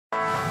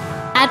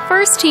At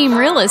First Team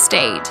Real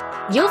Estate,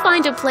 you'll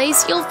find a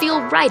place you'll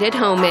feel right at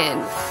home in.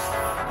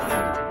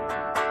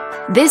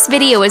 This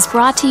video is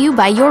brought to you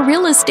by your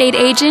real estate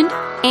agent,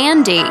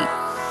 Andy.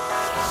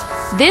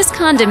 This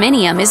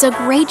condominium is a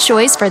great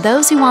choice for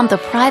those who want the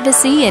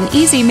privacy and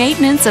easy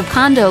maintenance of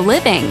condo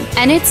living,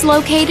 and it's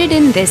located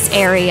in this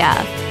area.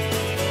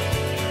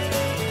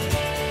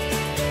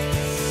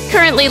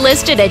 Currently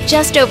listed at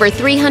just over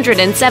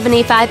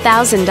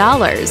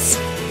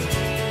 $375,000.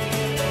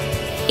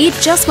 It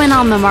just went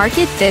on the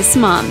market this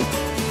month.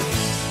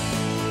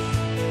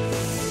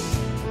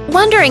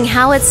 Wondering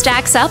how it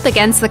stacks up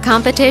against the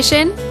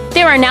competition?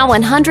 There are now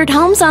 100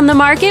 homes on the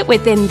market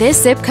within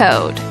this zip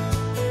code.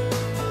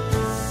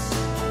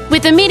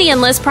 With a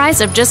median list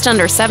price of just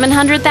under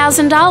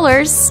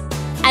 $700,000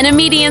 and a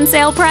median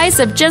sale price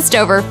of just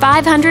over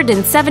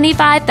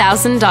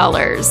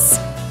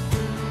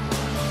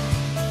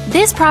 $575,000.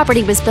 This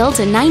property was built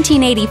in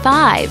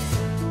 1985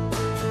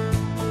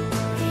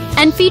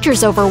 and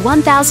features over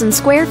 1,000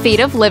 square feet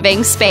of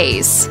living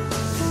space,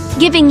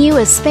 giving you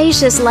a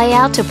spacious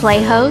layout to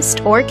play host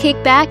or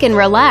kick back and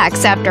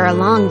relax after a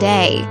long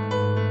day.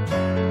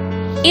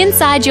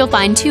 Inside, you'll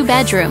find 2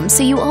 bedrooms,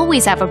 so you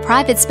always have a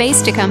private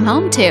space to come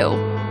home to,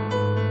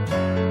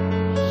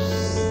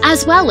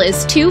 as well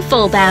as 2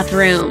 full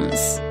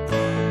bathrooms.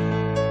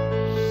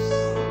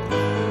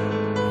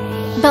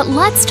 But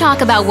let's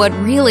talk about what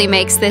really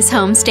makes this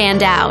home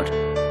stand out.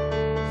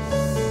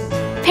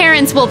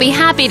 Parents will be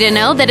happy to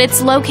know that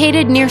it's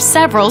located near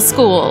several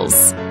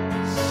schools.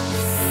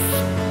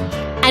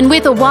 And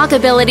with a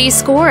walkability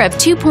score of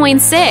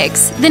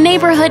 2.6, the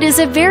neighborhood is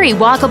a very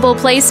walkable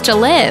place to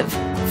live.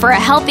 For a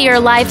healthier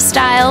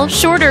lifestyle,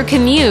 shorter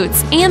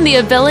commutes, and the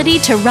ability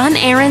to run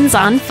errands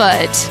on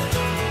foot.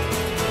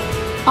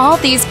 All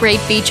these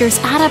great features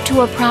add up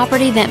to a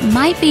property that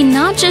might be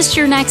not just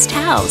your next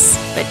house,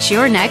 but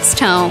your next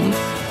home.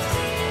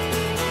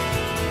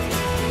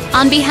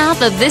 On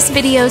behalf of this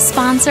video's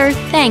sponsor,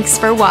 thanks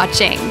for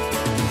watching.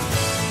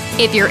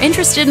 If you're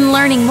interested in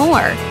learning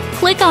more,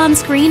 click on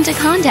screen to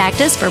contact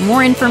us for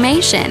more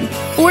information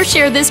or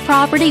share this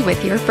property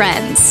with your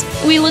friends.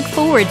 We look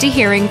forward to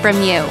hearing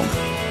from you.